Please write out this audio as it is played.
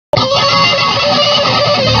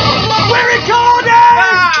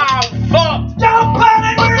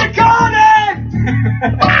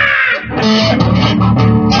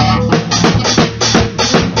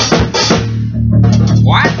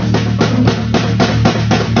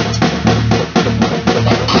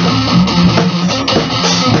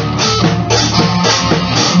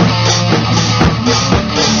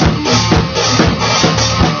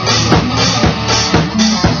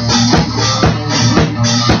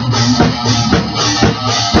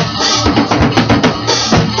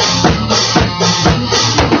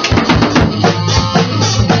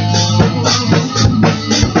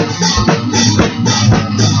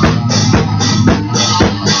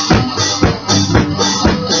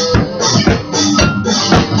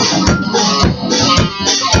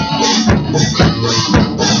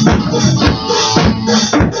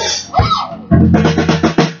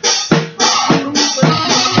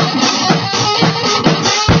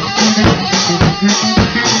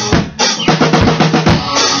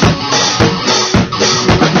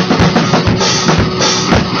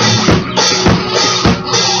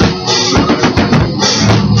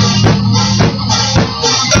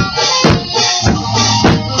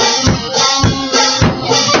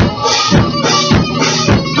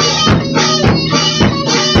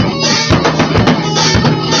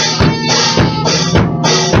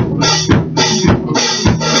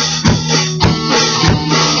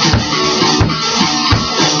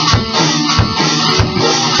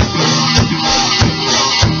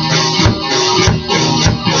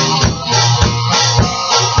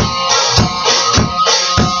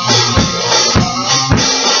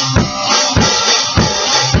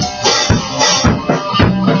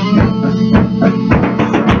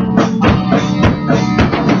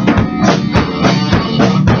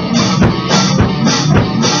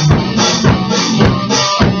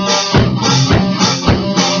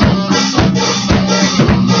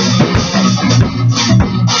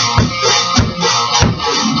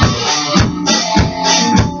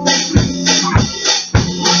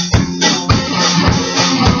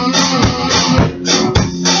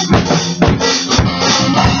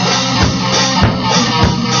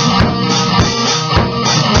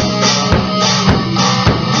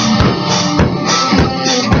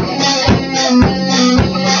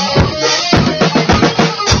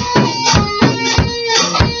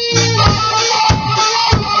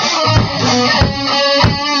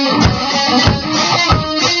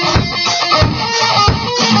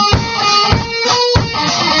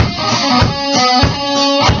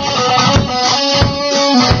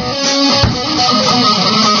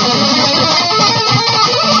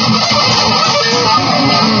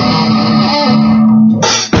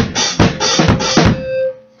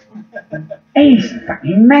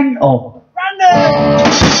man of London.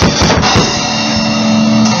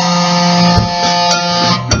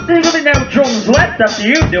 There's only no drums left after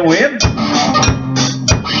you do him.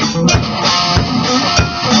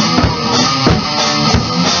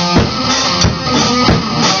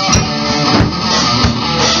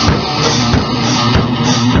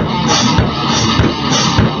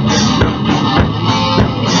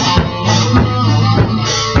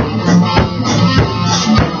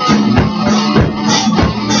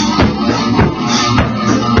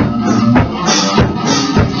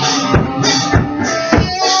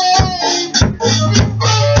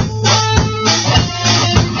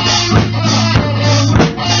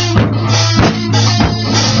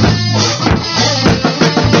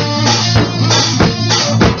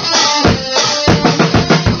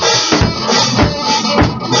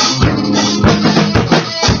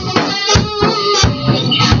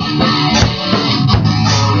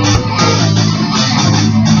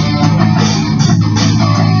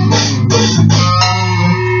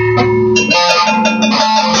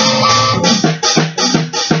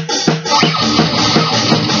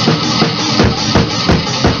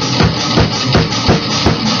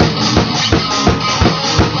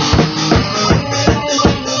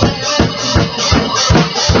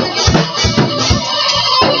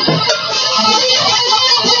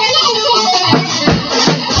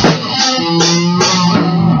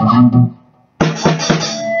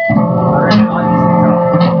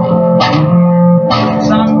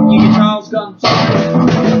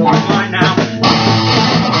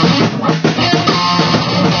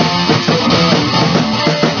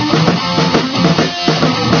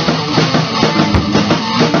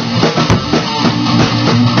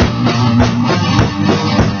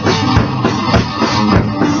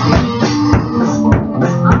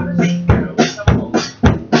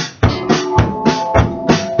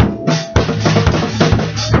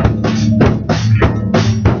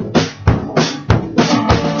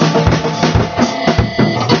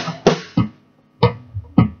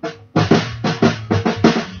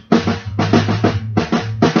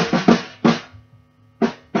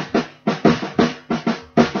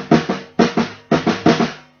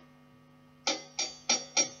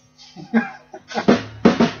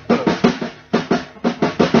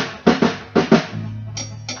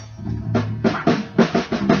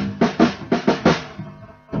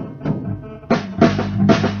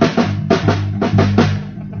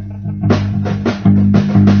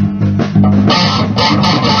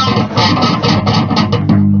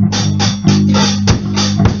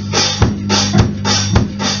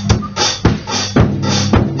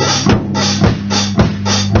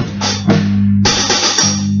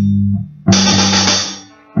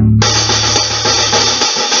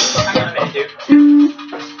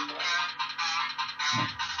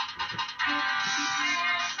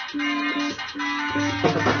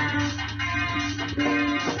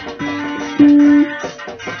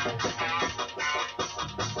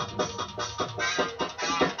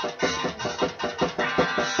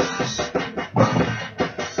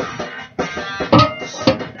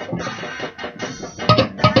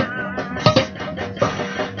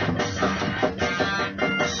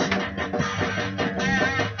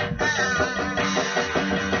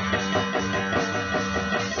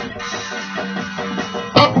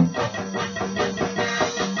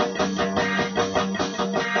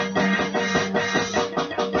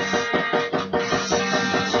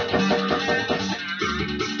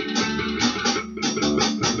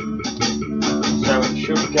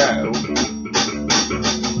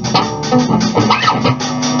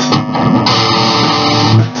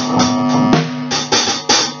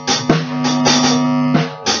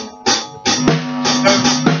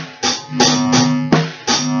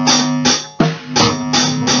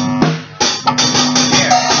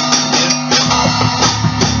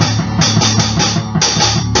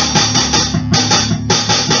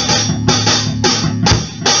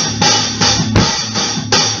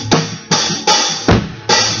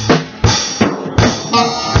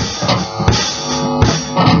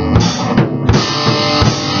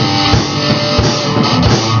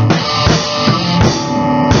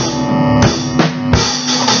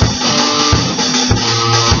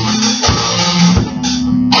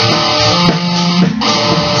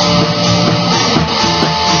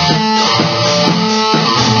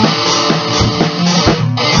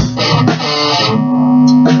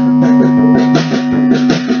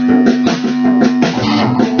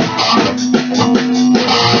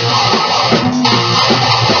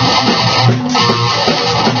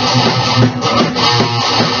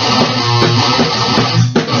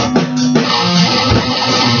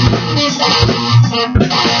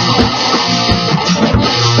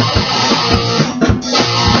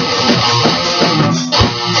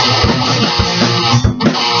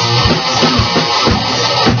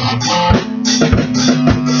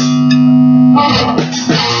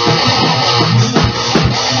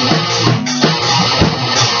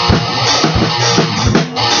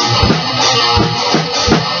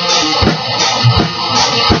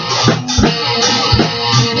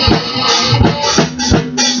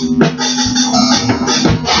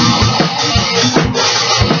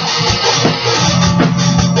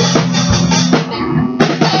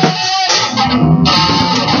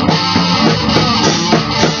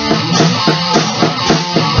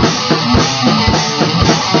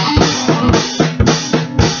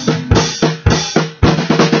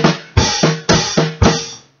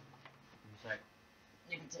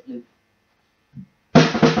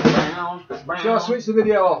 Shall I switch the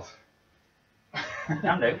video off?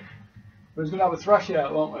 Can do. We're going to have a thrash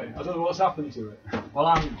out, won't we? I don't know what's happened to it. Well,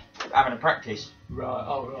 I'm having a practice. Right,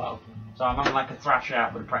 oh, right. So I'm having like a thrash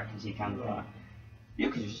out with a practice you can do. Right. You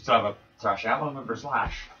could just have a thrash out, I'm over a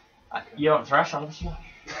slash. You don't thrash, I'll have a slash.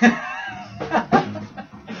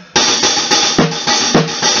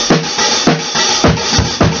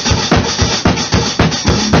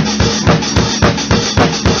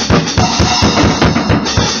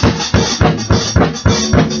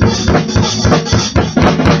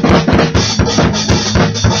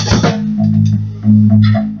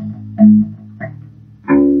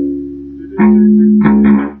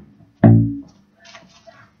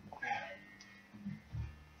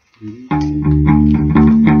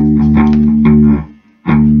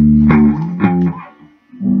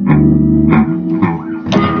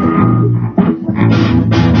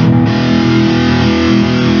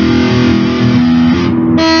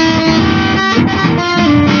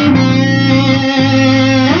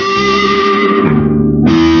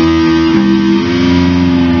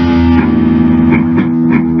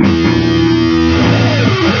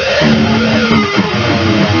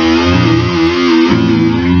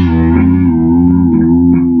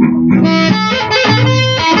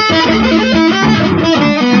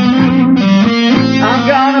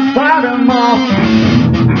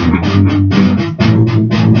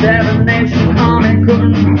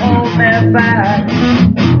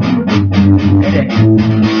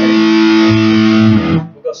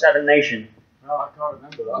 Seven Nation. No, I can't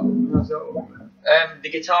remember that. The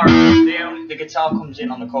guitar comes in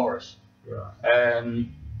on the chorus. Right.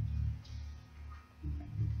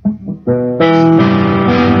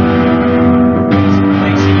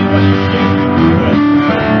 Basically what you do.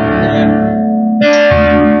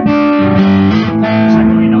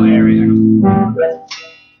 Secondly, no area.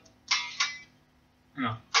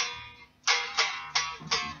 No.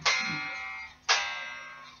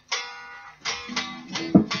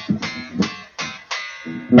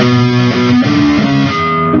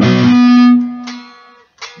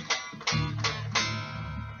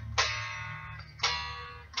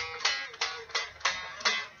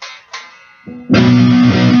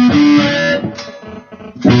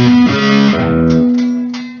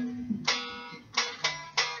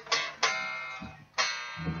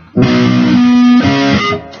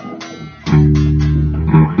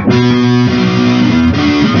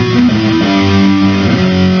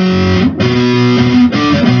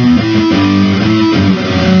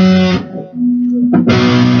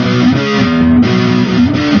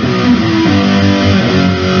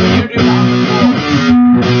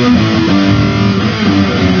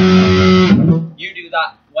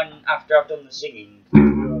 After I've done the singing.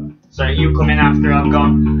 So you come in after I've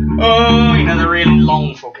gone, oh, you know, the really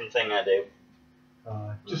long fucking thing I do.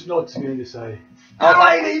 Just nod to me to say,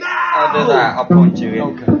 I'll do that, I'll point to you.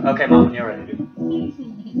 Okay. Okay, Mum, you're ready.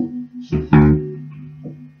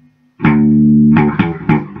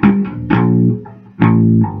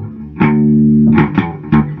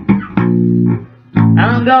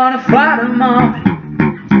 I'm gonna fight 'em off.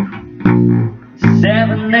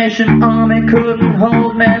 Seven Nation Army couldn't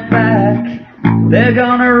hold me back. They're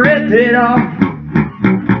gonna rip it off,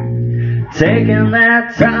 taking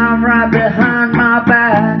that time right behind my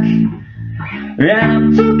back. And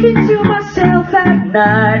I'm talking to myself at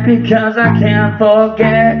night because I can't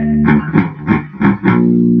forget.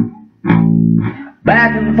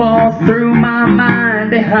 Back and forth through my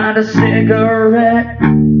mind behind a cigarette.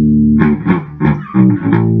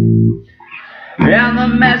 And the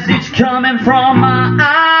message coming from my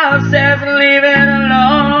eyes says leave it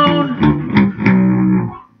alone.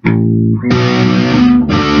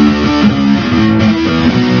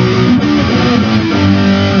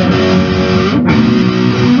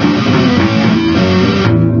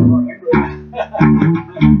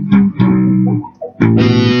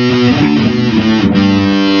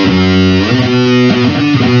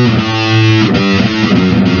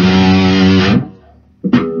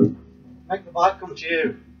 make the mic come to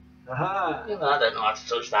you. Aha. I don't know how to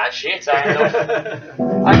touch that shit. I ain't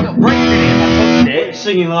got breathing if I touched it.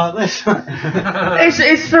 Singing like this.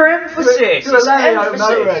 It's for emphasis. It's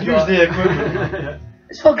emphasis. Use the equipment.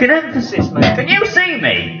 It's fucking emphasis, mate. Can you see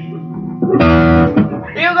me?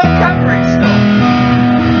 You got camera installed.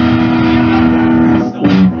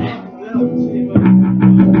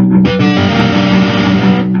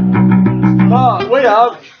 Oh, we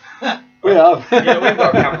have. We have. Yeah, we've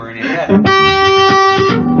got a camera in here.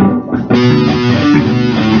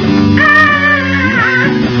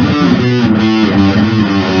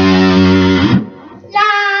 Yeah.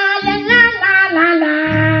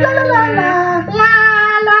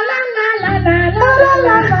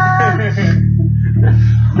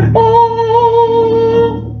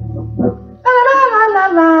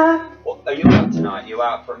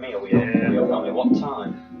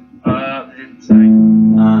 didn't say. I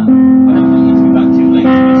don't want you to be back too late to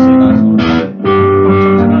miss it, that's all.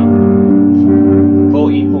 What about?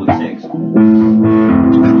 14:46.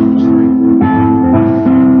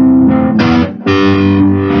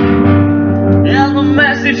 There's a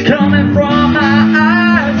message coming from my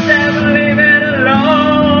eyes, never leave it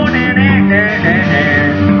alone.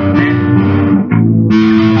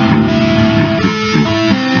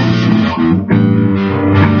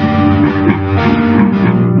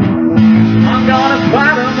 I'm gonna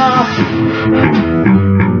fight them off.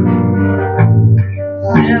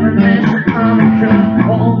 Never mention I'm gonna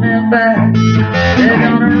hold me back. They're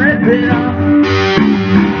gonna rip it off.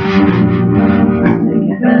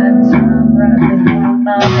 Taking that time right behind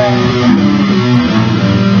my back.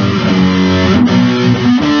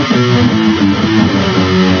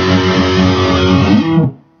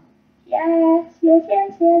 Yes.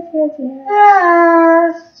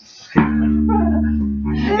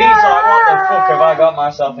 He's like, what the fuck have I got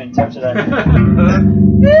myself into today?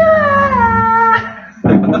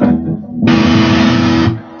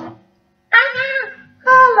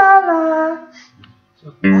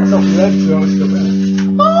 That's off the edge, though, still there.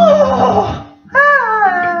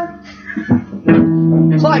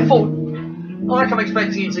 It's like fuck. Like I'm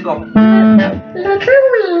expecting you to go.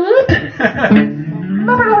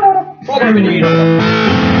 What am I doing?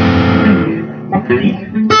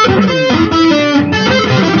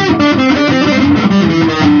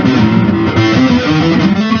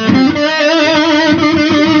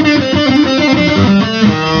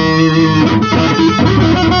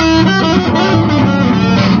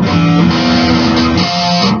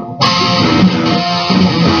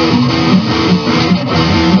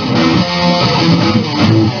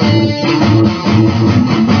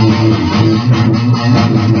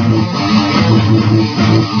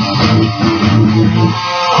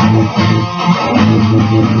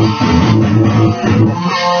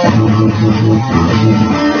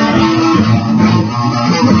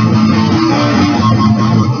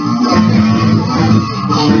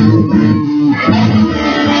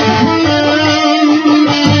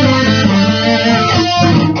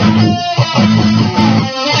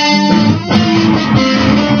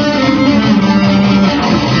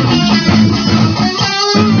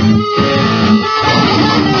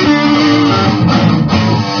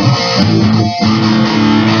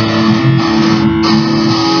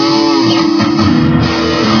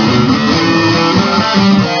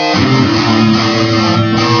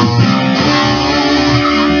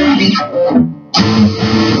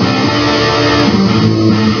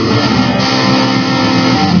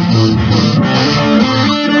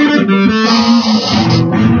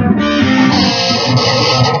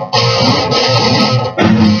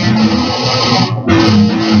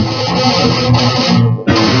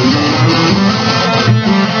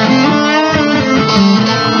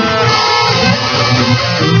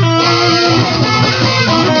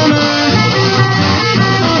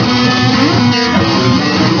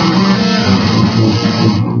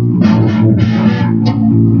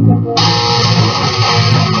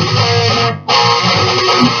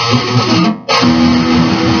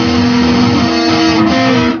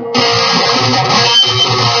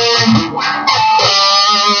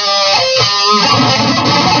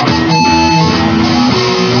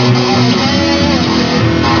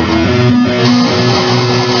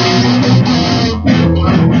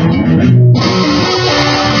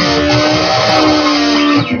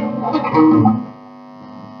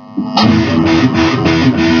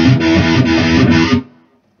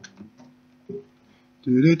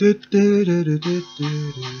 Do do do do do do do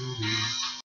do.